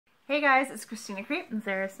Hey guys, it's Kristina Kreep and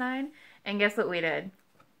Sara Stein, and guess what we did?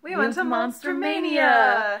 We went to Monster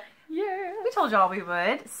Mania! Yeah! We told y'all we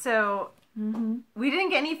would, so we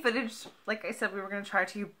didn't get any footage like I said we were going to try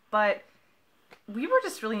to, but we were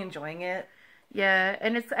just really enjoying it. Yeah,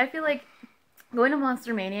 and I feel like going to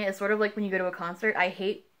Monster Mania is sort of like when you go to a concert. I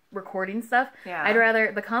hate recording stuff. Yeah. I'd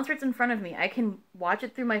rather, the concert's in front of me. I can watch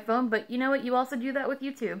it through my phone, but you know what? You also do that with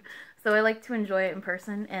YouTube. So I like to enjoy it in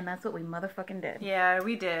person, and that's what we motherfucking did. Yeah,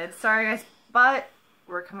 we did. Sorry guys, but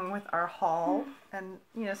we're coming with our haul and,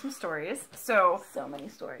 you know, some stories. So many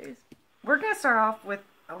stories. We're going to start off with,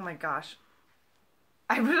 oh my gosh.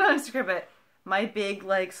 I put it on Instagram, but my big,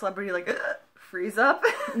 like, celebrity, like, freeze up.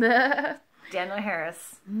 Danielle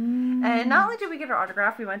Harris. And not only did we get her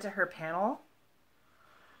autograph, we went to her panel.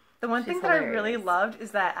 The one thing that I really loved is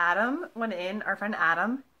that Adam went in, our friend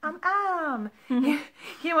Adam. Adam.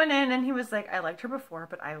 He went in and he was like, I liked her before,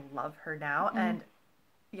 but I love her now. And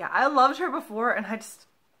yeah, I loved her before and I just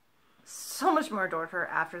so much more adored her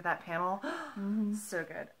after that panel. So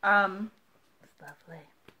good. It's lovely.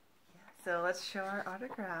 Yeah, so let's show our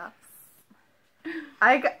autographs.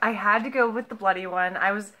 I had to go with the bloody one.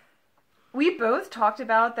 We both talked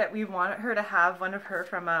about that we wanted her to have one of her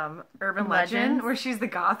from Urban Legend, where she's the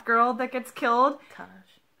goth girl that gets killed. Tosh.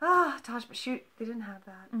 Ah, Tosh, but shoot, they didn't have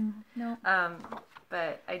that. No.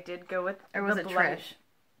 But I did go with Or was it Trish?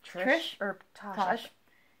 Trish? Or Tosh? Tosh?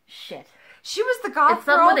 Shit. She was the goth it's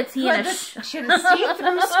girl. With a T and she had a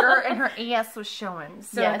see-through skirt and her ass was showing.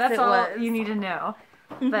 So yes, that's all you need to know.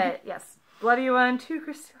 But yes, bloody one, too,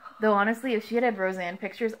 Kristina. Though honestly, if she had Roseanne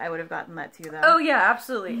pictures, I would have gotten that too, though. Oh yeah,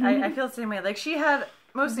 absolutely. I feel the same way. Like she had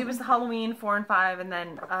mostly it was the Halloween 4 and 5, and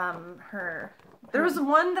then her. There was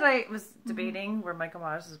one that I was debating where Michael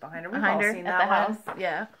Myers was behind her. We've all seen that one. House.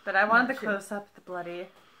 Yeah. But I wanted the close up, the bloody.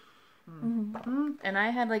 And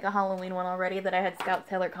I had like a Halloween one already that I had Scout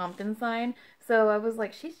Taylor Compton sign. So I was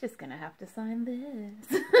like, she's just gonna have to sign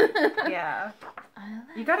this. Yeah.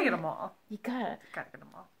 You gotta get them all. You gotta get them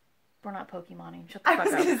all. We're not Pokemoning. Shut the fuck up.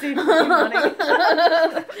 I was gonna say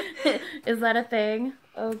Pokemoning. Is that a thing?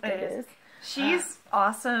 Oh, goodness. She's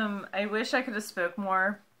awesome. I wish I could have spoke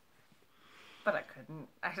more, but I couldn't.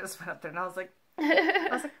 I just went up there and I was like,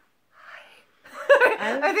 hi.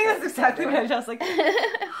 I think that's exactly what I was like,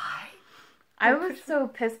 hi. I was so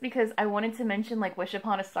pissed because I wanted to mention, like, Wish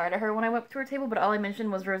Upon a Star to her when I went up to her table, but all I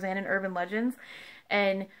mentioned was Roseanne and Urban Legends,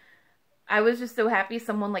 and I was just so happy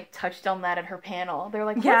someone, like, touched on that at her panel. They're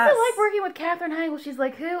like, what's it like working with Katherine Heigl? She's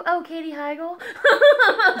like, who? Oh, Katie Heigl.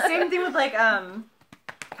 Same thing with, like,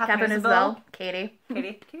 Catherine Isabel. Katie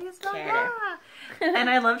Isabel, yeah. And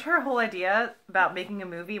I loved her whole idea about making a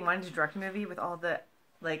movie, wanting to direct a movie with all the,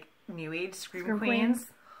 like, new age Scream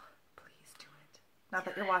Queens. Please do it. Not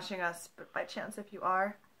that you're watching us, but by chance if you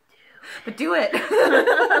are. But do it.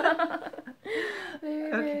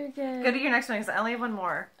 Very good. Go to your next one because I only have one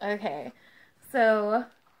more. Okay. So,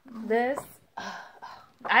 this...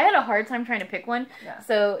 I had a hard time trying to pick one. Yeah.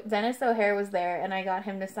 So, Dennis O'Hare was there, and I got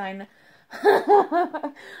him to sign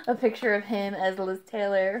a picture of him as Liz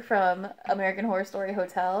Taylor from American Horror Story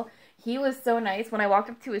Hotel. He was so nice. When I walked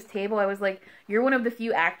up to his table, I was like, you're one of the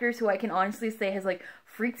few actors who I can honestly say has, like,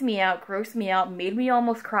 freaked me out, grossed me out, made me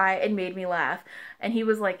almost cry, and made me laugh. And he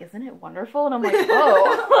was like, isn't it wonderful? And I'm like,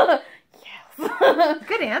 oh, yes.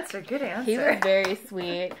 Good answer, good answer. He was very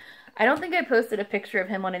sweet. I don't think I posted a picture of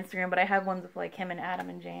him on Instagram, but I have ones of, like, him and Adam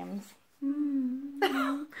and James.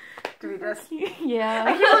 Do we just?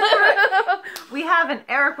 Yeah. We have an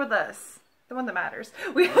Eric with us. The one that matters.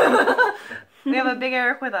 We have a big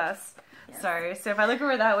Eric with us. Yes. Sorry. So if I look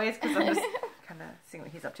over that way, it's because I'm just kind of seeing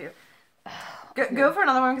what he's up to. Go for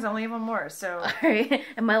another one because I only have one more. So. Alright.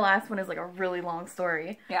 And my last one is like a really long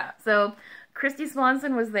story. Yeah. So Christy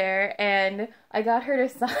Swanson was there, and I got her to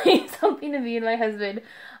sign something to me and my husband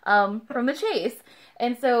from The Chase.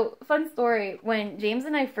 And so, fun story, when James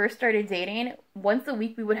and I first started dating, once a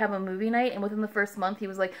week we would have a movie night, and within the first month he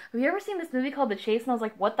was like, have you ever seen this movie called The Chase? And I was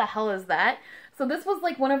like, what the hell is that? So this was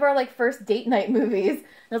like one of our like first date night movies.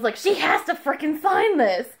 And I was like, she has to frickin' sign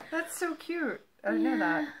this! That's so cute. I didn't know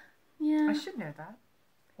that. Yeah. I should know that.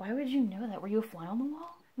 Why would you know that? Were you a fly on the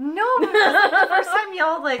wall? No, because the first time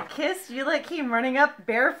y'all like kissed, you like came running up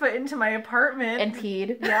barefoot into my apartment. And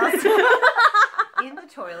peed. Yes. In the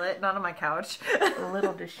toilet, not on my couch.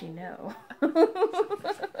 Little does she know.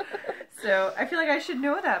 So I feel like I should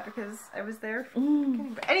know that because I was there.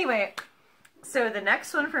 But anyway, so the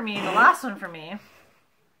next one for me, the last one for me,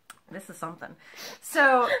 this is something.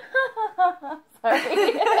 So,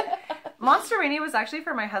 sorry. Monster Mania was actually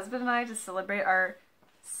for my husband and I to celebrate our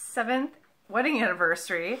 7th wedding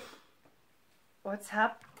anniversary. What's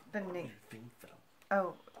happening?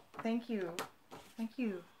 Oh, Thank you. Thank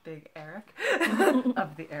you, Big Eric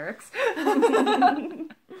of the Erics.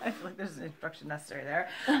 I feel like there's an introduction necessary there.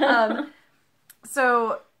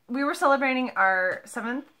 So we were celebrating our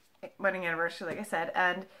 7th wedding anniversary, like I said,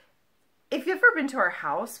 and if you've ever been to our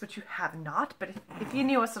house, which you have not, but if you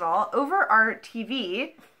knew us at all, over our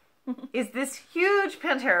TV is this huge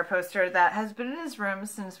Pantera poster that has been in his room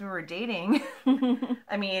since we were dating.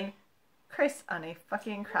 I mean, Chris on a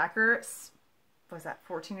fucking cracker, what was that,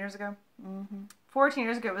 14 years ago? 14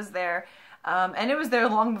 years ago it was there, and it was there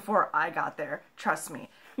long before I got there, trust me.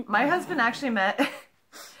 My husband actually met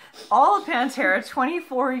all of Pantera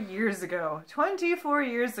 24 years ago. 24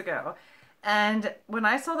 years ago. And when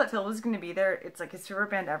I saw that Phil was going to be there, it's like his favorite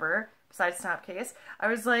band ever, besides Snapcase, I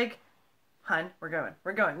was like, hun, we're going.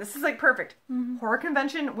 We're going. This is like perfect. Horror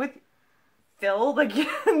convention with Phil, like,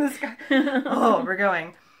 this guy. Oh, we're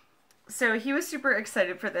going. So he was super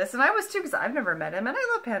excited for this, and I was too, because I've never met him, and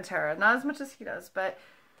I love Pantera, not as much as he does, but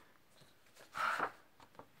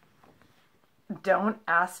don't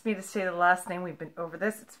ask me to say the last name. We've been over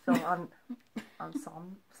this. It's Phil on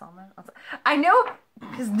Salma. I know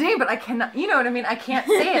his name, but I cannot, you know what I mean? I can't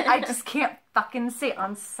say it. I just can't fucking say it.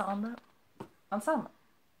 Ensemble.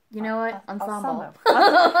 You know what? Ensemble.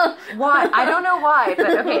 Why? I don't know why,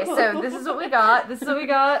 but okay, so this is what we got. This is what we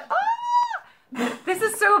got. Ah! This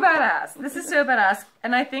is so badass. This is so badass.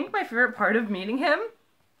 And I think my favorite part of meeting him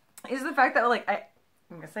is the fact that, like, I'm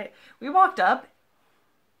gonna say it. We walked up.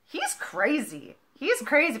 He's crazy. He's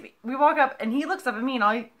crazy. We walk up and he looks up at me and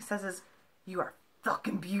all he says is, "You are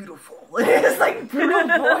fucking beautiful." It's like brutal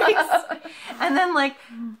voice. And then, like,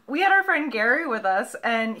 we had our friend Gary with us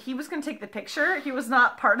and he was going to take the picture. He was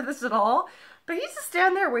not part of this at all. But he's just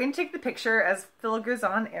standing there waiting to take the picture as Phil goes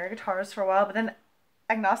on air guitars for a while. But then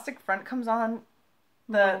Agnostic Front comes on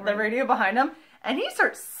the radio behind him and he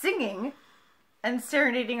starts singing and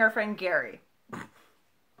serenading our friend Gary.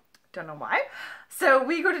 Don't know why. So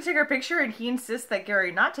we go to take our picture and he insists that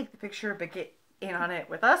Gary not take the picture but get in on it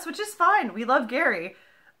with us, which is fine. We love Gary.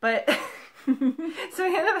 But so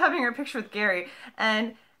we end up having our picture with Gary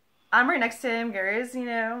and I'm right next to him. Gary is, you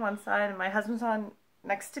know, on one side and my husband's on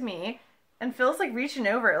next to me. And Phil's like reaching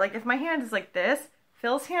over it. Like if my hand is like this,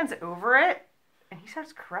 Phil's hand's over it and he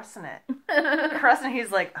starts caressing it. Caressing it.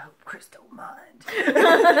 He's like, "Oh, Chris, don't mind."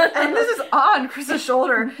 And this is on Chris's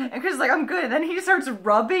shoulder. And Chris is like, "I'm good." And then he starts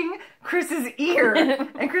rubbing Chris's ear.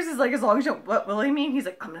 And Chris is like, "As long as you don't, what will he mean?" He's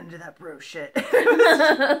like, "I'm into that bro shit."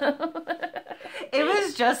 It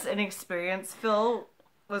was just an experience. Phil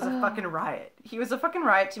was a fucking riot. He was a fucking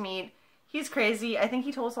riot to meet. He's crazy. I think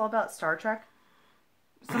he told us all about Star Trek.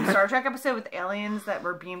 Some Star Trek episode with aliens that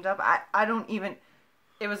were beamed up. I don't even...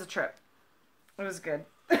 It was a trip. It was good.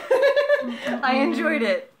 I enjoyed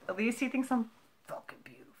it. At least he thinks I'm fucking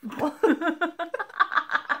beautiful.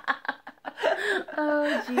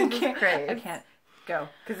 Oh, Jesus Christ. I can't go,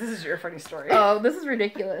 because this is your funny story. Oh, this is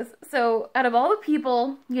ridiculous. So, out of all the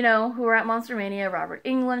people, you know, who were at Monster Mania, Robert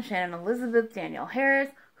Englund, Shannon Elizabeth, Danielle Harris,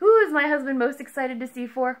 who is my husband most excited to see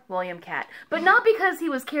for? William Catt. But not because he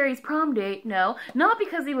was Carrie's prom date, no. Not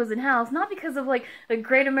because he was in House, not because of, like, the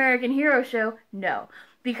Great American Hero show, no.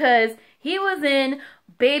 Because he was in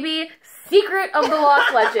Baby Secret of the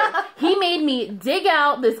Lost Legend. He made me dig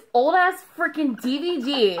out this old-ass freaking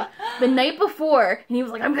DVD the night before, and he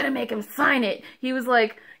was like, "I'm gonna make him sign it." He was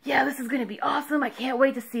like, "Yeah, this is gonna be awesome. I can't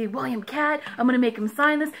wait to see William Catt. I'm gonna make him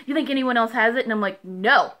sign this. You think anyone else has it?" And I'm like,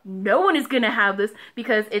 "No, no one is gonna have this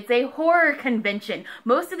because it's a horror convention.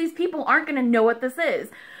 Most of these people aren't gonna know what this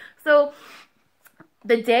is." So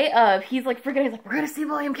the day of, he's like, "We're gonna see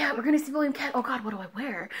William Catt. We're gonna see William Catt. Oh God, what do I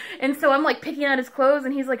wear?" And so I'm like picking out his clothes,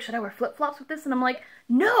 and he's like, "Should I wear flip-flops with this?" And I'm like,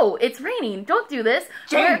 "No, it's raining. Don't do this.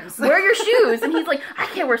 James, wear your shoes." And he's like, "I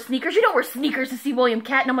can't wear sneakers. You don't wear sneakers to see William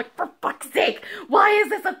Catt." And I'm like, "For fuck's sake, why is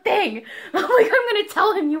this a thing?" I'm like, "I'm gonna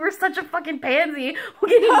tell him you were such a fucking pansy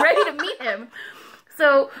getting ready to meet him."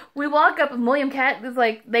 So we walk up, and William Catt is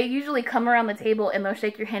like, they usually come around the table and they'll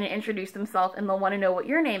shake your hand and introduce themselves, and they'll want to know what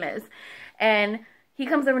your name is. And he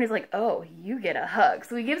comes over and he's like, "Oh, you get a hug."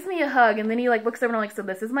 So he gives me a hug, and then he like looks over and I'm like, "So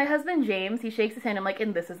this is my husband James." He shakes his hand. I'm like,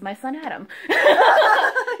 "And this is my son Adam."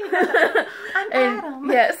 I'm Adam.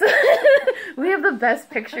 Yes. We have the best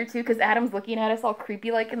picture too, because Adam's looking at us all creepy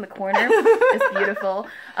like in the corner. It's beautiful.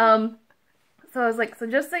 So I was like, "So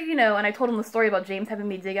just so you know," and I told him the story about James having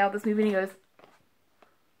me dig out this movie, and he goes,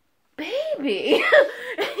 "Baby."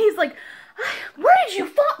 And he's like, "Where did you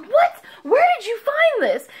find, what? Where did you find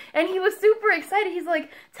this?" And he was super excited. He's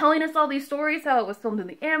like telling us all these stories, how it was filmed in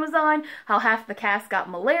the Amazon, how half the cast got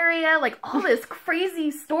malaria, like all this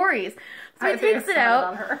crazy stories. So he takes it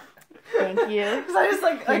out. Thank you. Because I just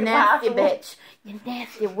like you nasty bitch. You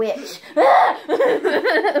nasty witch.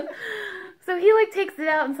 So he like takes it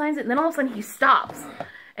out and signs it, and then all of a sudden he stops.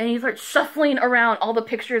 And he starts shuffling around all the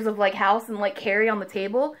pictures of like House and like Carrie on the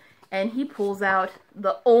table. And he pulls out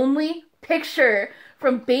the only picture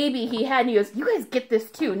from baby he had. And he goes, you guys get this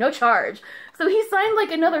too, no charge. So he signed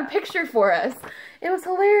like another picture for us. It was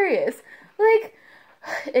hilarious. Like,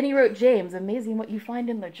 and he wrote, James, amazing what you find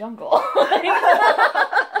in the jungle.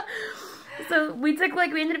 So we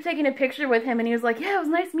ended up taking a picture with him, and he was like, yeah, it was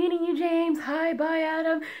nice meeting you, James. Hi, bye,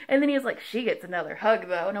 Adam. And then he was like, she gets another hug,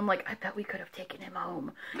 though. And I'm like, I bet we could have taken him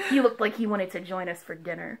home. He looked like he wanted to join us for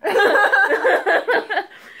dinner. We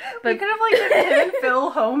could have, like, taken him and Phil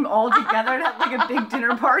home all together and have, like, a big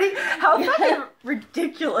dinner party. How fucking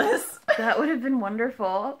ridiculous. That would have been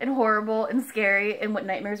wonderful and horrible and scary and what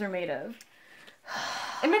nightmares are made of.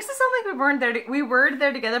 It makes it sound like we weren't there. We were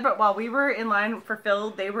there together, but while we were in line for Phil,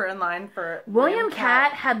 they were in line for William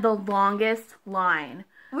Catt had the longest line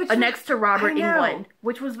next to Robert Englund,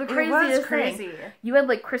 which was the craziest thing. You had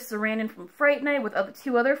like Chris Sarandon from Fright Night with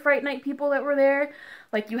two other Fright Night people that were there.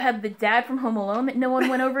 Like you had the dad from Home Alone that no one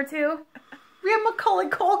went over to. We had Macaulay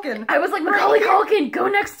Culkin. I was like, Macaulay Culkin, go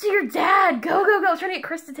next to your dad. Go, go, go. I was trying to get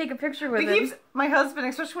Chris to take a picture with him. My husband,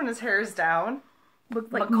 especially when his hair is down,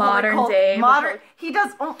 looks like modern day. He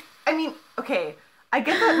does. Oh, I mean, okay. I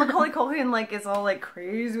get that Macaulay Culkin like is all like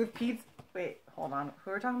crazy with pizza. Wait, hold on.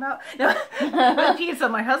 Who are we talking about? No, with pizza.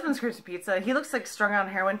 My husband's crazy with pizza. He looks like strung out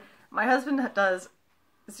on heroin. My husband does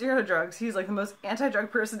 0 drugs. He's like the most anti-drug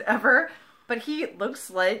person ever. But he looks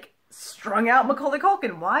like strung out Macaulay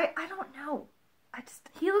Culkin. Why? I don't know.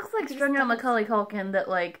 He looks like strung out Macaulay Culkin that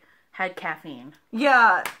like had caffeine.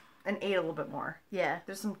 Yeah. And ate a little bit more. Yeah.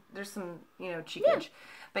 There's some, cheekage. Yeah.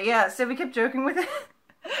 But yeah, so we kept joking with it.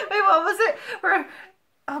 Wait, what was it?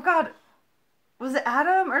 Oh God. Was it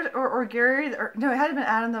Adam or Gary? No, it had to been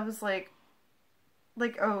Adam that was like,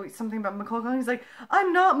 oh, something about Macaulay Culkin. He's like,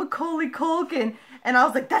 I'm not Macaulay Culkin. And I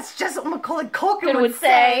was like, that's just what Macaulay Culkin would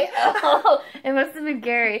say. Oh, it must have been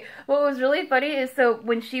Gary. What was really funny is, so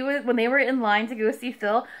when they were in line to go see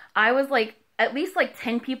Phil, I was like, at least like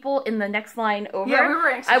 10 people in the next line over. Yeah, we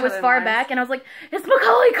were I was far back and I was like, it's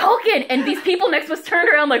Macaulay Culkin! And these people next to us turned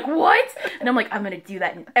around like, what? And I'm like, I'm gonna do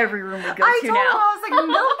that in every room we go to now. I was like,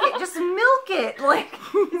 milk it, just milk it. Like,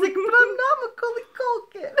 he's like, but I'm not Macaulay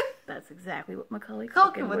Culkin. That's exactly what Macaulay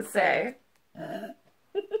Culkin would say. I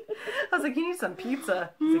was like, you need some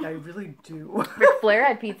pizza. He's like, I really do. Ric Flair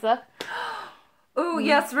had pizza. Oh,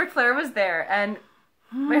 yes, Ric Flair was there. And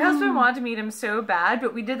my husband wanted to meet him so bad,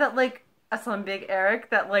 but we did that like, some Big Eric,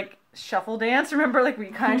 that like shuffle dance. Remember, like we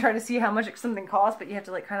kind of try to see how much something costs, but you have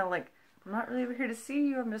to like kind of like, I'm not really over here to see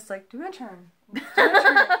you. I'm just like, do a turn. Because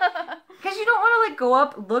you don't want to like go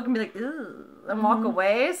up, look, and be like, ooh, and walk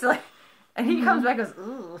away. So like, and he comes back and goes,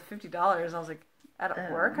 ooh, $50. I was like, at a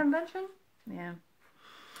horror convention? Yeah.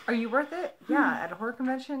 Are you worth it? Yeah, at a horror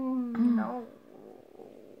convention? No.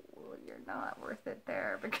 You're not worth it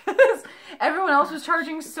there because everyone else was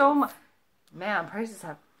charging so much. Man, prices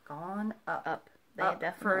have gone up. They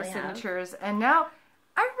definitely for signatures. And now,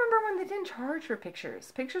 I remember when they didn't charge for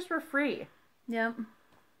pictures. Pictures were free. Yep.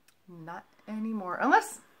 Not anymore.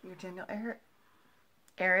 Unless you're Daniel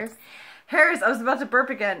Harris. I was about to burp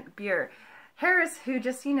again. Beer. Harris, who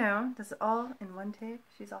just, does it all in one take.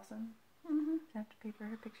 She's awesome. Mm-hmm. You have to pay for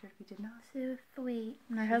her picture if you did not. So sweet.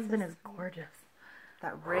 And her husband is gorgeous.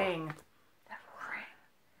 That ring.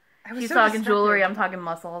 She's talking jewelry. I'm talking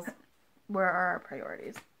muscles. Where are our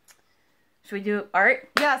priorities? Should we do art?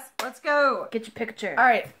 Yes, let's go. Get your picture. All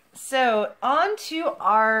right, so on to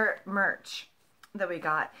our merch that we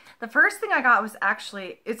got. The first thing I got was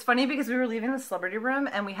actually, it's funny because we were leaving the celebrity room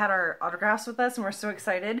and we had our autographs with us and we're so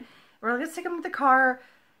excited. We're like, let's take them to the car.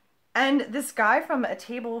 And this guy from a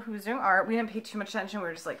table who was doing art, we didn't pay too much attention. We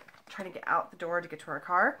were just like trying to get out the door to get to our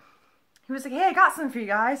car. He was like, hey, I got something for you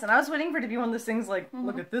guys. And I was waiting for it to be one of those things like,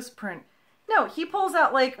 look at this print. No, he pulls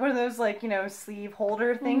out like one of those like, sleeve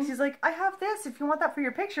holder things. He's like, I have this if you want that for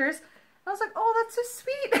your pictures. And I was like, oh, that's so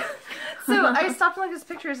sweet. So I stopped and looked at his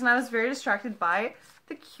pictures and I was very distracted by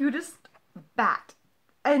the cutest bat.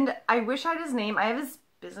 And I wish I had his name. I have his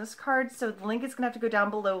business card, so the link is going to have to go down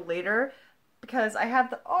below later because I have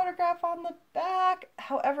the autograph on the back.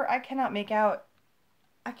 However, I cannot make out.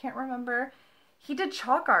 I can't remember. He did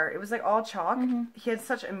chalk art. It was like all chalk. He had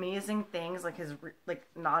such amazing things. Like his like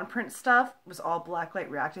non-print stuff was all blacklight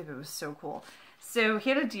reactive. It was so cool. So he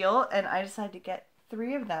had a deal and I decided to get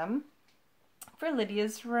 3 of them for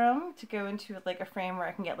Lydia's room to go into like a frame where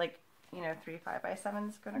I can get like, 3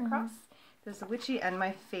 5x7s going across. There's the witchy and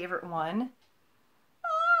my favorite one.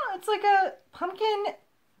 Oh, it's like a pumpkin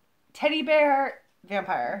teddy bear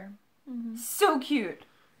vampire. So cute.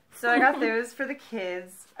 So I got those for the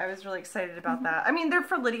kids. I was really excited about that. I mean, they're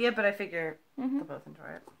for Lydia, but I figure they'll both enjoy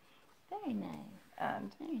it. Very nice.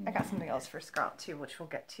 And I got something else for Scarlett too, which we'll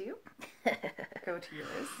get to. Go to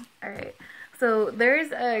yours. All right. So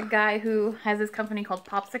there's a guy who has this company called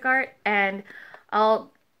Popsicart, and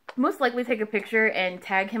I'll most likely take a picture and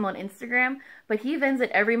tag him on Instagram. But he vends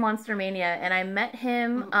at every Monster Mania, and I met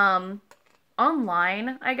him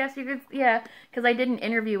online, I guess you could, because I did an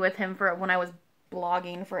interview with him for when I was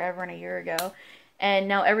blogging forever and a year ago. And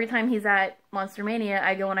now every time he's at Monster Mania,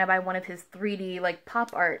 I go and I buy one of his 3D like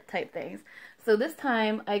pop art type things. So this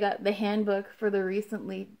time I got the handbook for the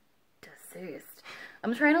recently deceased.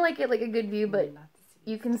 I'm trying to like get like a good view, but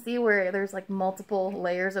you can see where there's like multiple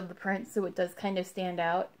layers of the print, so it does kind of stand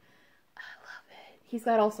out. I love it. He's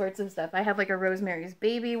got all sorts of stuff. I have like a Rosemary's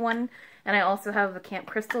Baby one, and I also have a Camp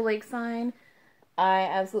Crystal Lake sign. I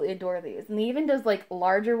absolutely adore these. And he even does like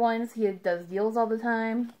larger ones. He does deals all the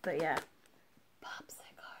time. But yeah.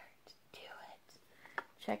 Popsicart. Do it.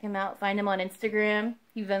 Check him out. Find him on Instagram.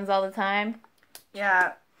 He vends all the time.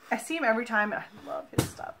 Yeah. I see him every time, and I love his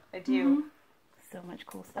stuff. I do. So much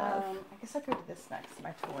cool stuff. I guess I'll go to this next,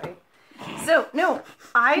 my toy. So, no,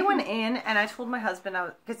 I went in and I told my husband,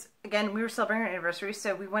 because again, we were celebrating our anniversary,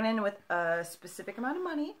 so we went in with a specific amount of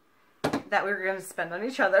money that we were going to spend on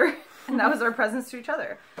each other, and that was our presents to each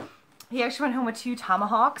other. He actually went home with 2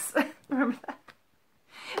 tomahawks. Remember that?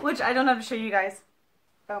 Which I don't have to show you guys.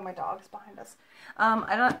 Oh, my dog's behind us.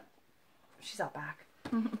 She's out back.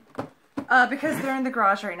 Because they're in the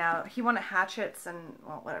garage right now. He wanted hatchets and,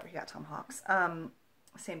 well, whatever, he got tomahawks.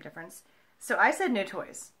 Same difference. So I said no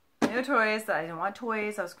toys. No toys, that I didn't want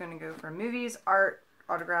toys. I was going to go for movies, art,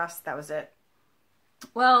 autographs, that was it.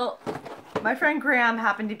 Well, my friend Graham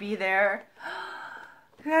happened to be there,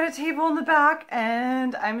 who had a table in the back,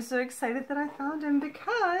 and I'm so excited that I found him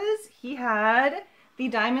because he had the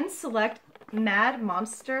Diamond Select Mad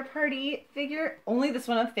Monster Party figure, only this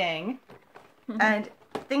one of Fang. And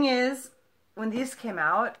thing is, when these came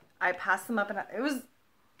out, I passed them up, and it was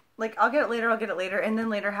like, I'll get it later, and then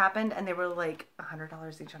later happened, and they were like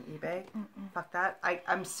 $100 each on eBay. Fuck that.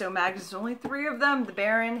 I'm so mad because there's only 3 of them, the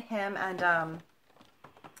Baron, him, and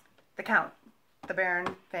the Count. The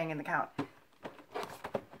Baron, Fang, and the Count.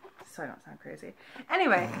 So I don't sound crazy.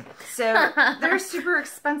 Anyway, so they're super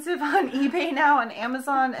expensive on eBay now and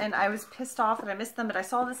Amazon, and I was pissed off that I missed them, but I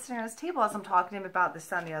saw this sitting on his table as I'm talking to him about this,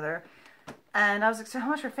 that, and the other. And I was like, so how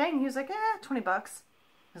much for Fang? He was like, $20. I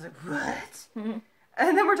was like, what?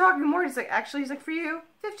 And then we're talking more. He's like, actually, he's like, for you,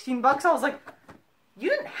 $15. I was like, you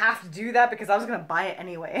didn't have to do that because I was going to buy it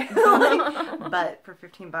anyway. But for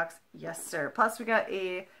 $15, yes, sir. Plus, we got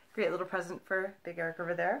a great little present for Big Eric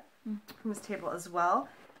over there from his table as well.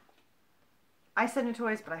 I said no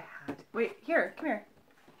toys, but I had. Wait, here, come here.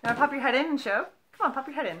 You want to pop your head in and show? Come on, pop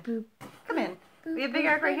your head in. Boop. Come in. We have Big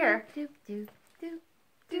Eric right here.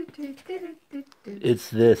 It's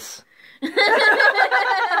this.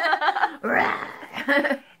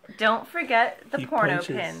 Don't forget the porno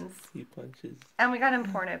punches. pins. He punches. And we got him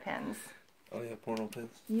porno pins. Oh yeah, porno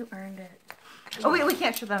pins. You earned it. Oh wait, we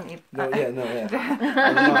can't show them. No, yeah.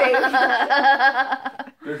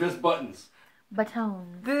 They're just buttons.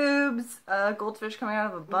 Batons. Boobs, a goldfish coming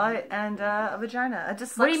out of a butt, and a vagina.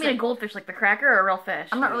 What do you mean a goldfish? Like the cracker or a real fish?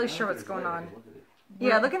 I'm not really sure what's going on.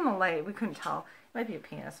 Yeah, look in the light. We couldn't tell. It might be a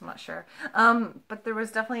penis. I'm not sure. But there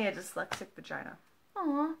was definitely a dyslexic vagina.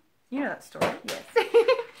 Aww. You know that story. Yes.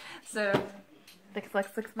 So.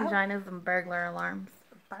 Dyslexic vaginas and burglar alarms.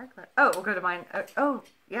 Burglar. Oh, we'll go to mine. Oh,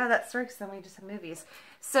 yeah, that story, because then we just have movies.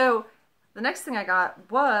 So, the next thing I got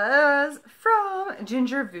was from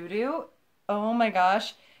Ginger Voodoo. Oh my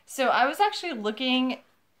gosh. So, I was actually looking,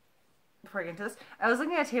 before I get into this, I was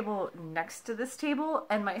looking at a table next to this table,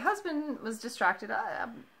 and my husband was distracted.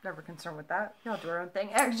 I'm never concerned with that. We all do our own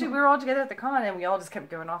thing. Actually, we were all together at the con, and we all just kept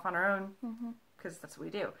going off on our own, because that's what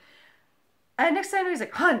we do. And next thing I know, he's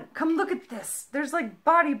like, "Hun, come look at this. There's like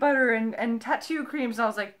body butter and tattoo creams." And I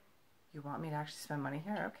was like, "You want me to actually spend money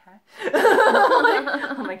here? Okay."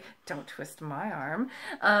 I'm like, don't twist my arm.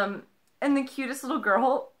 And the cutest little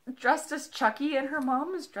girl dressed as Chucky, and her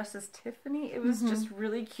mom was dressed as Tiffany. It was just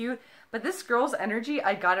really cute. But this girl's energy,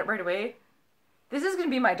 I got it right away. This is going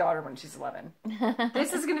to be my daughter when she's 11.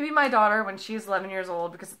 This is going to be my daughter when she's 11 years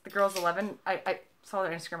old, because the girl's 11. I saw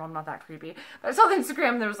their Instagram. I'm not that creepy. But I saw the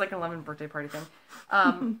Instagram. There was like an 11 birthday party thing.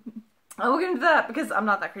 I will get into that because I'm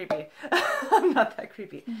not that creepy. I'm not that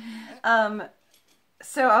creepy.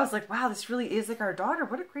 So I was like, wow, this really is like our daughter.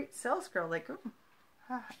 What a great sales girl. Like, ooh,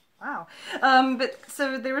 wow. But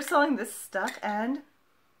so they were selling this stuff, and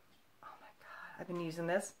oh my god, I've been using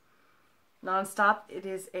this. nonstop. It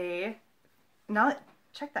is a...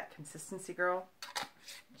 Check that consistency, girl.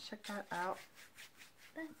 Check that out.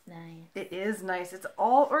 That's nice. It is nice. It's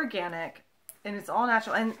all organic and it's all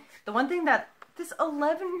natural. And the one thing that this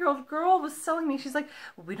 11-year-old girl was selling me, she's like,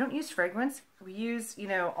 well, we don't use fragrance. We use, you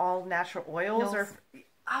know, all natural oils. Or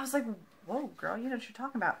I was like, whoa, girl, you know what you're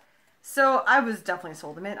talking about. So I was definitely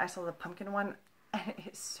sold a mint. I saw the pumpkin one and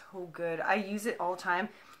it's so good. I use it all the time.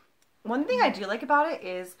 One thing I do like about it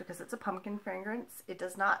is because it's a pumpkin fragrance, it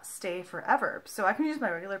does not stay forever. So I can use my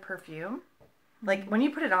regular perfume. Like when you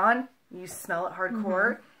put it on, you smell it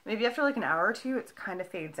hardcore. Maybe after like an hour or two, it kind of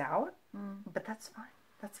fades out. But that's fine.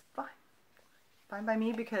 That's fine. Fine by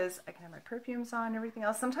me because I can have my perfumes on and everything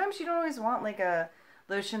else. Sometimes you don't always want like a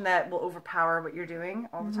lotion that will overpower what you're doing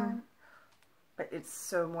all the time. But it's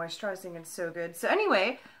so moisturizing and so good. So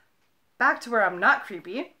anyway, back to where I'm not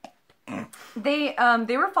creepy. They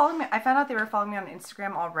were following me. I found out they were following me on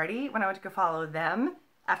Instagram already when I went to go follow them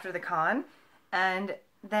after the con. And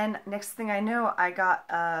then next thing I know, I got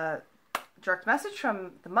a direct message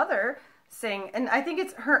from the mother saying, and I think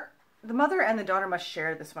it's the mother and the daughter must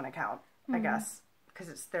share this one account, I guess, because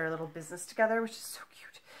it's their little business together, which is so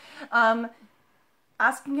cute.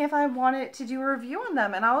 Asking if I wanted to do a review on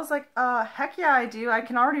them. And I was like, heck yeah, I do. I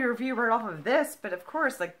can already review right off of this, but of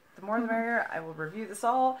course, like, the more the merrier. I will review this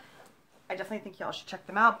all. I definitely think y'all should check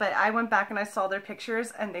them out. But I went back and I saw their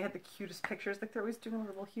pictures, and they had the cutest pictures. Like, they're always doing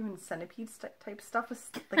little human centipede type stuff with,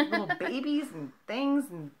 like, little babies and things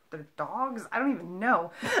and their dogs. I don't even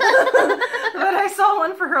know. But I saw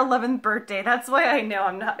one for her 11th birthday. That's why I know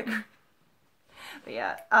I'm not... But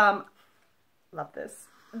yeah, love this.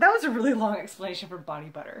 That was a really long explanation for body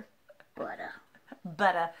butter. Butter.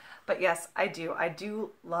 But yes, I do. I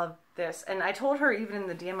do love this. And I told her even in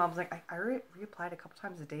the DM, I was like, I reapplied a couple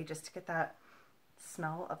times a day just to get that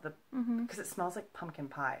smell of the, because it smells like pumpkin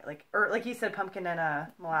pie. Like, or like you said, pumpkin and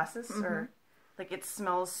molasses, or like it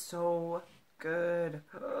smells so good.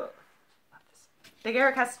 Love this. Big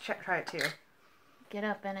Eric has to try it too. Get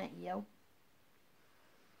up in it, yo.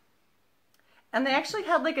 And they actually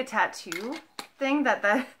had like a tattoo thing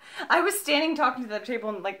that I was standing talking to the table,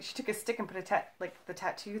 and like she took a stick and put the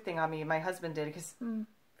tattoo thing on me. My husband did because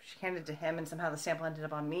she handed it to him, and somehow the sample ended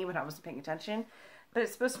up on me when I wasn't paying attention. But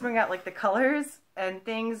it's supposed to bring out like the colors and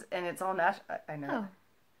things, and it's all natural. I know. Oh.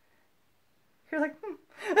 You're like,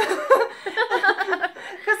 because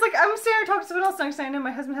like I'm standing there talking to someone else, and I know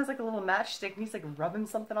my husband has like a little matchstick, and he's like rubbing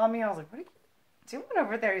something on me. I was like, what are you doing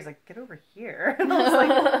over there? He's like, get over here. And I was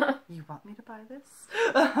like, you want me to buy this?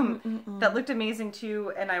 That looked amazing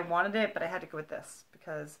too, and I wanted it, but I had to go with this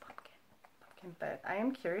because pumpkin. But I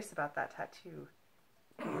am curious about that tattoo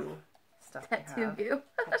goo stuff. Tattoo goo.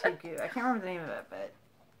 Tattoo goo. I can't remember the name of it,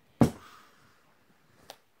 but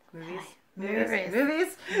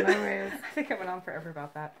movies. I think I went on forever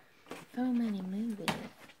about that. So many movies.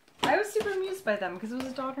 I was super amused by them because it was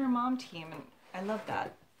a daughter and mom team, and I love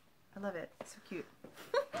that. I love it. It's so cute.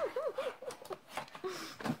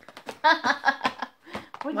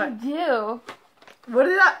 What'd you do? What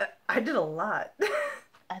did I did a lot.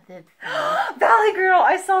 I did. Valley Girl.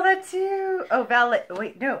 I saw that too. Oh, Valet.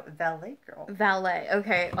 Wait, no. Valet Girl. Valet.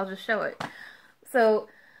 Okay, I'll just show it. So,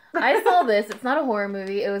 I saw this. It's not a horror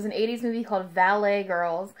movie. It was an 80s movie called Valet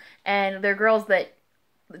Girls. And they're girls that,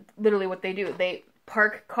 literally what they do, they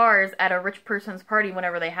park cars at a rich person's party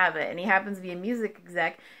whenever they have it. And he happens to be a music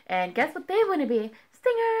exec. And guess what they want to be?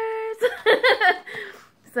 Singers!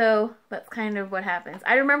 So, that's kind of what happens.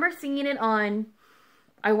 I remember seeing it on,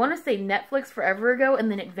 I want to say Netflix forever ago, and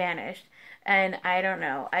then it vanished. And I don't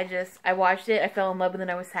know. I watched it, I fell in love, and then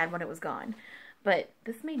I was sad when it was gone. But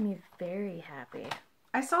this made me very happy.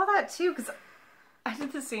 I saw that too, because I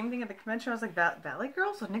did the same thing at the convention. I was like, Ballet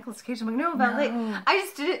Girls with Nicolas Cage? I'm like, no, Ballet. No. I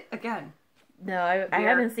just did it again. No, I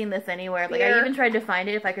haven't seen this anywhere. Like, I even tried to find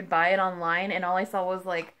it if I could buy it online, and all I saw was,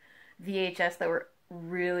 like, VHS that were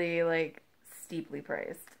really, like, steeply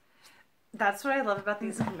praised. That's what I love about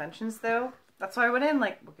these conventions, though. That's why I went in,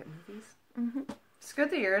 like, we'll get movies. Just go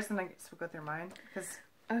through yours, and I guess we'll go through mine. Because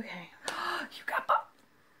okay. You got popcorn.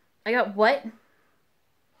 I got what?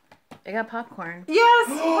 I got popcorn. Yes,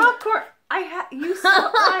 popcorn. You saw.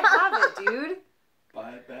 I have it, dude.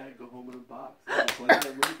 Buy a bag, go home in a box. It's like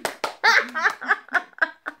that movie.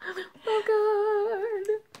 Oh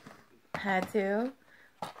god. Had to.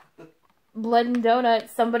 Blood and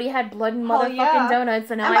Donuts. Somebody had Blood and motherfucking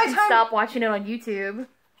Donuts, and now I can stop watching it on YouTube.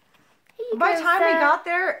 By the time we got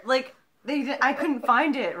there, like I couldn't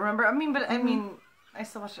find it. Remember? I mean, I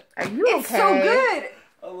still watched it. Are you okay? It's so good.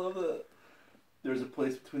 I love that. There's a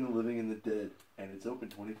place between the living and the dead, and it's open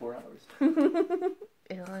 24 hours.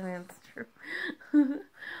 Yeah, that's true.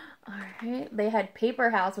 Alright. They had Paper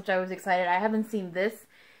House, which I was excited. I haven't seen this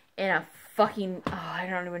in a fucking... Oh, I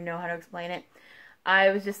don't even know how to explain it.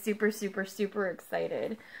 I was just super, super, super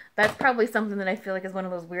excited. That's probably something that I feel like is one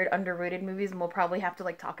of those weird underrated movies, and we'll probably have to,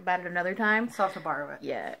 like, talk about it another time. So I'll have to borrow it.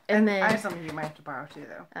 Yeah. And then... I have something you might have to borrow, too,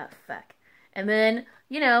 though. Oh, fuck. And then,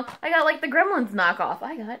 you know, I got, like, the Gremlins knockoff.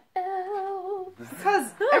 I got Elf.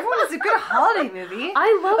 Because everyone is a good holiday movie.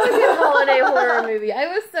 I love a good holiday horror movie. I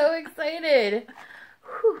was so excited.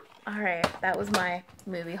 Whew. Alright, that was my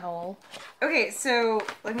movie haul. Okay, so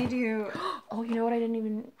let me do... Oh, you know what? I didn't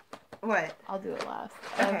even... What? I'll do it last.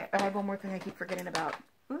 Okay. I have one more thing I keep forgetting about.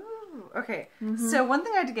 Ooh, okay. So one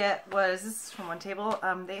thing I had to get was, this is from One Table,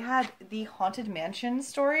 they had the Haunted Mansion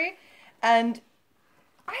story, and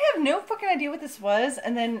I have no fucking idea what this was,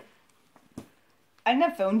 and then I didn't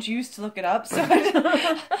have phone juice to look it up, so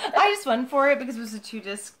I just went for it because it was a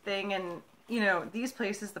 2-disc thing, and, you know, these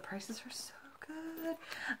places, the prices are so good.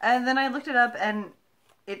 And then I looked it up, and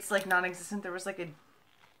it's, like, non-existent. There was, like,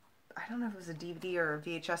 I don't know if it was a DVD or a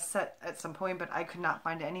VHS set at some point, but I could not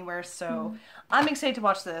find it anywhere, so I'm excited to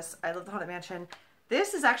watch this. I love the Haunted Mansion.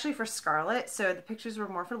 This is actually for Scarlett, so the pictures were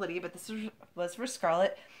more for Lydia, but this was for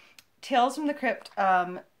Scarlett. Tales from the Crypt,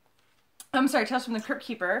 Tales from the Crypt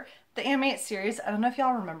Keeper, the animated series. I don't know if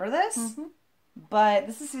y'all remember this, but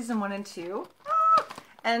this is season 1 and 2.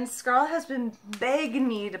 And Scarlett has been begging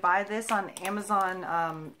me to buy this on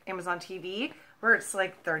Amazon, Amazon TV, where it's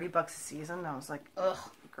like $30 a season. And I was like, ugh,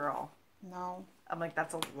 girl. No. I'm like,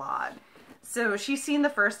 that's a lot. So she's seen the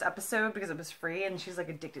first episode because it was free, and she's like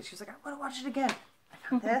addicted. She's like, I want to watch it again. I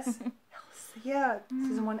got this. Yeah,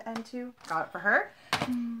 season 1 and 2. Got it for her.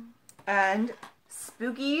 And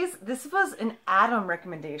Spookies. This was an Adam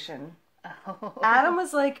recommendation. Oh. Adam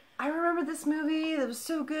was like, I remember this movie. It was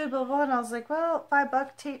so good, blah, blah. And I was like, well,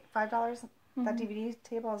 $5 that DVD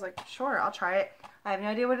table. I was like, sure, I'll try it. I have no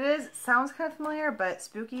idea what it is. It sounds kind of familiar, but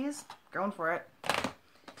Spookies, going for it.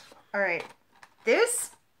 All right.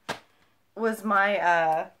 This was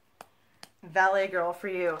my valet girl for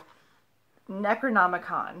you.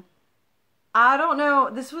 Necronomicon. I don't know.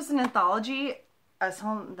 This was an anthology. I was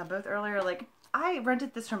telling them both earlier, like, I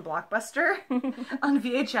rented this from Blockbuster on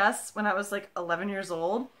VHS when I was like 11 years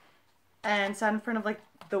old, and sat in front of like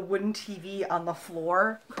the wooden TV on the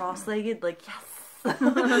floor, cross-legged, like, yes,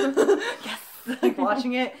 yes, like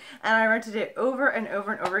watching it. And I rented it over and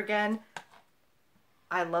over and over again.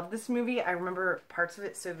 I love this movie. I remember parts of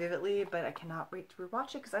it so vividly, but I cannot wait to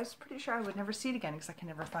rewatch it because I was pretty sure I would never see it again because I can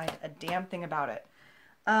never find a damn thing about it.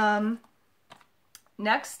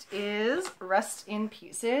 Next is Rest in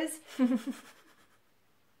Pieces.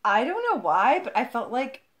 I don't know why, but I felt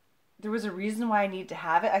like there was a reason why I needed to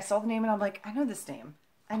have it. I saw the name and I'm like, I know this name.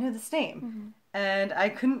 I know this name. And I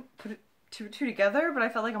couldn't put it two together, but I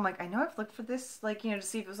felt like, I'm like, I know I've looked for this, like, you know, to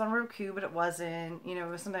see if it was on Roku, but it wasn't. You know,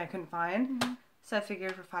 it was something I couldn't find. So I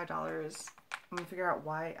figured for $5, I'm going to figure out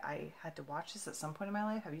why I had to watch this at some point in my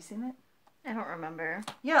life. Have you seen it? I don't remember.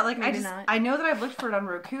 Yeah, like, Maybe not. I know that I've looked for it on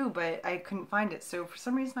Roku, but I couldn't find it. So for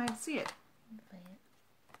some reason I had to see it.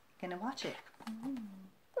 Gonna watch it.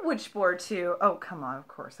 Witchboard 2. Oh, come on. Of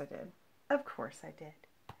course I did. Of course I did.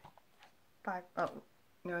 Oh,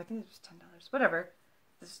 no, I think it was $10. Whatever.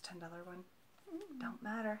 This is a $10 one. Don't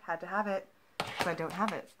matter. Had to have it. But I don't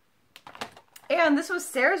have it. And this was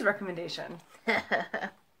Sarah's recommendation.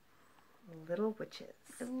 Little Witches.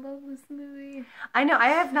 I love this movie. I know. I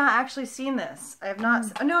have not actually seen this. I have not.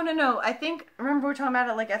 Oh, no. I think, remember we were talking about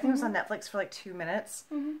it, like, I think it was on Netflix for like 2 minutes.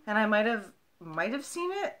 And I might have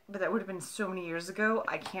seen it, but that would have been so many years ago.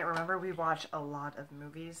 I can't remember. We watch a lot of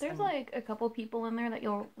movies. There's like a couple people in there that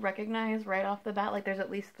you'll recognize right off the bat. Like there's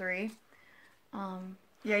at least 3.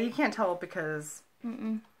 Yeah, you can't tell because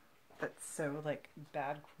that's so like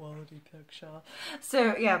bad quality picture.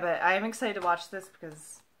 So yeah, but I am excited to watch this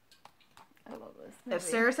because I love this movie. If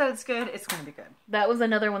Sarah said it's good, it's gonna be good. That was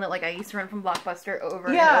another one that like I used to rent from Blockbuster over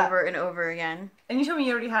and over and over again. And you told me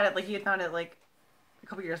you already had it, like you had found it like a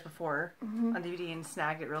couple years before on DVD and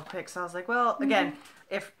snagged it real quick. So I was like, well, again,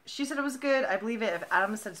 if she said it was good, I believe it. If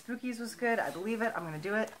Adam said Spookies was good, I believe it. I'm gonna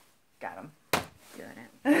do it. Got him. Doing it.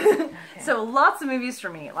 Okay. So lots of movies for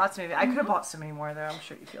me. Lots of movies. I could have bought so many more though. I'm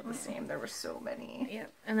sure you feel the same. There were so many.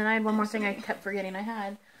 Yep. And then I had one more thing I kept forgetting I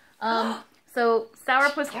had. So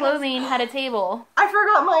Sourpuss Clothing had a table. I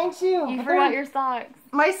forgot mine too. You forgot your socks.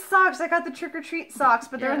 My socks. I got the trick or treat socks,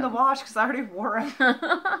 but they're in the wash because I already wore them.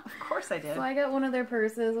 Of course I did. So I got one of their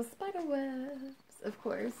purses with spider webs. Of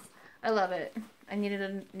course. I love it. I needed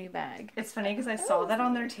a new bag. It's funny because I saw that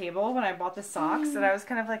on their table when I bought the socks, and I was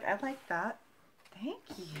kind of like, I like that.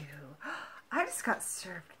 Thank you. I just got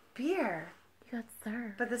served beer. You got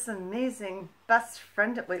served. But this amazing best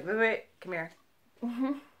friend. Wait. Come here.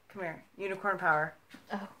 Mm-hmm. Come here. Unicorn power.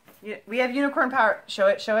 Oh. We have unicorn power. Show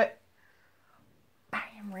it. I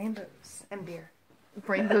am rainbows and beer.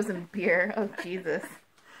 Rainbows and beer. Oh, Jesus.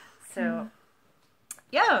 So,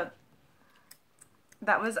 yeah.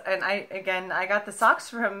 That was, and I got the socks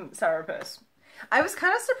from Sour Post. I was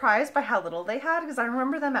kind of surprised by how little they had, because I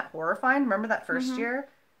remember them at Horrifying. Remember that first year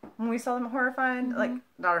when we saw them at Horrifying? Like,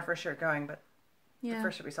 not our first year going, but the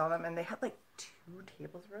first year we saw them, and they had like 2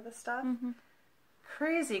 tables worth of stuff.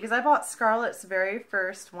 Crazy, because I bought Scarlett's very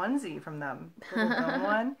first onesie from them, the little bone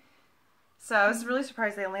one. So I was really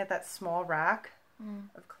surprised they only had that small rack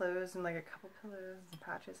of clothes and like a couple pillows and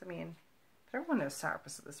patches. I mean, everyone knows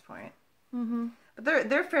Sourpuss at this point. But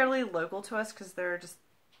they're fairly local to us because they're just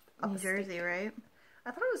New Jersey, right?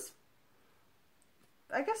 I thought it was,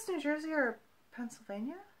 I guess, New Jersey or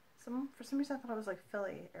Pennsylvania. For some reason I thought it was like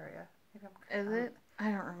Philly area. Maybe Is it?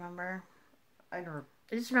 I don't remember. I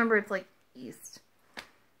just remember it's like east.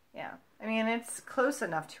 Yeah. I mean, it's close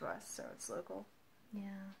enough to us, so it's local.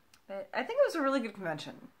 Yeah. But I think it was a really good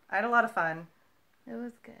convention. I had a lot of fun. It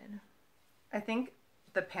was good. I think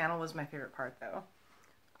the panel was my favorite part, though.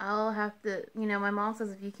 I'll have to, my mom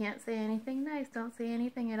says if you can't say anything nice, don't say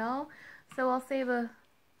anything at all. So I'll save a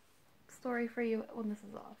story for you when this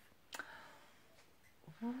is off.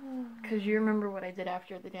 Because you remember what I did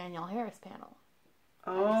after the Danielle Harris panel.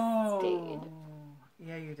 Oh. I stayed.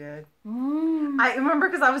 Yeah, you did. I remember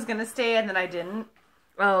because I was going to stay and then I didn't.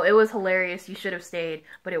 Oh, it was hilarious. You should have stayed,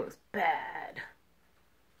 but it was bad.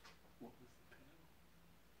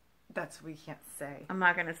 That's what we can't say. I'm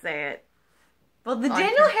not going to say it. Well, the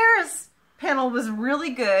Danielle Harris panel was really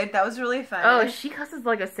good. That was really fun. Oh, she cusses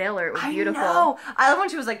like a sailor. It was beautiful. I know. I love when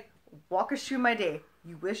she was like, walk us through my day.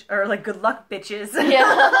 You wish, or like, good luck, bitches.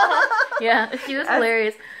 Yeah. Yeah, she was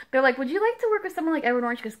hilarious. They're like, would you like to work with someone like Edward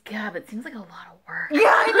Norton? She goes, God, that seems like a lot of work. Yeah,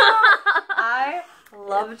 I know. I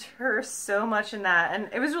loved her so much in that. And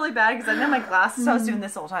it was really bad because I didn't have my glasses, so I was doing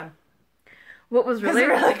this the whole time. What was really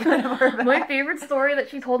good, my favorite story that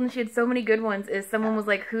she told, and she had so many good ones, is someone was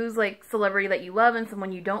like, who's like celebrity that you love and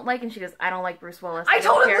someone you don't like? And she goes, I don't like Bruce Willis. I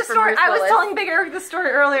told him the story. I was telling Big Eric the story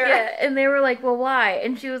earlier. Yeah, and they were like, well, why?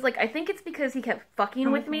 And she was like, I think it's because he kept fucking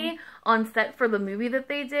with me on set for the movie that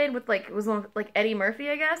they did with like, it was one with, like Eddie Murphy,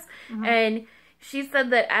 I guess. And she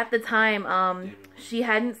said that at the time, she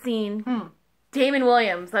hadn't seen Damon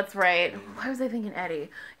Williams. That's right. Why was I thinking Eddie?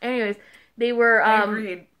 Anyways, they were. I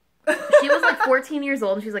agreed. She was like 14 years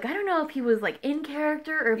old, and she's like, I don't know if he was like in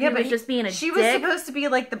character or if he was just being a She dick. was supposed to be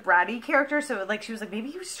like the bratty character, so like she was like,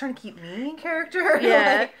 maybe he was trying to keep me in character.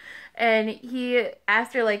 Yeah. Like, and he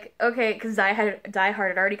asked her like, okay, because Die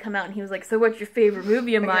Hard had already come out, and he was like, so what's your favorite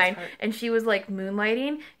movie of mine? And she was like, Moonlighting,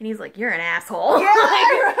 and he's like, you're an asshole.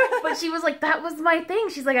 Yeah. But she was like, that was my thing.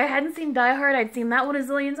 She's like, I hadn't seen Die Hard, I'd seen that one a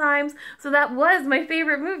zillion times, so that was my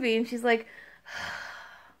favorite movie. And she's like,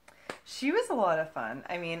 she was a lot of fun.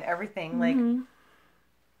 I mean, everything, like,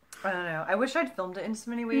 I don't know. I wish I'd filmed it in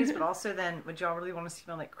so many ways, but also then, would y'all really want to see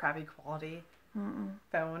it on, like, crappy quality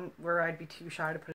phone where I'd be too shy to put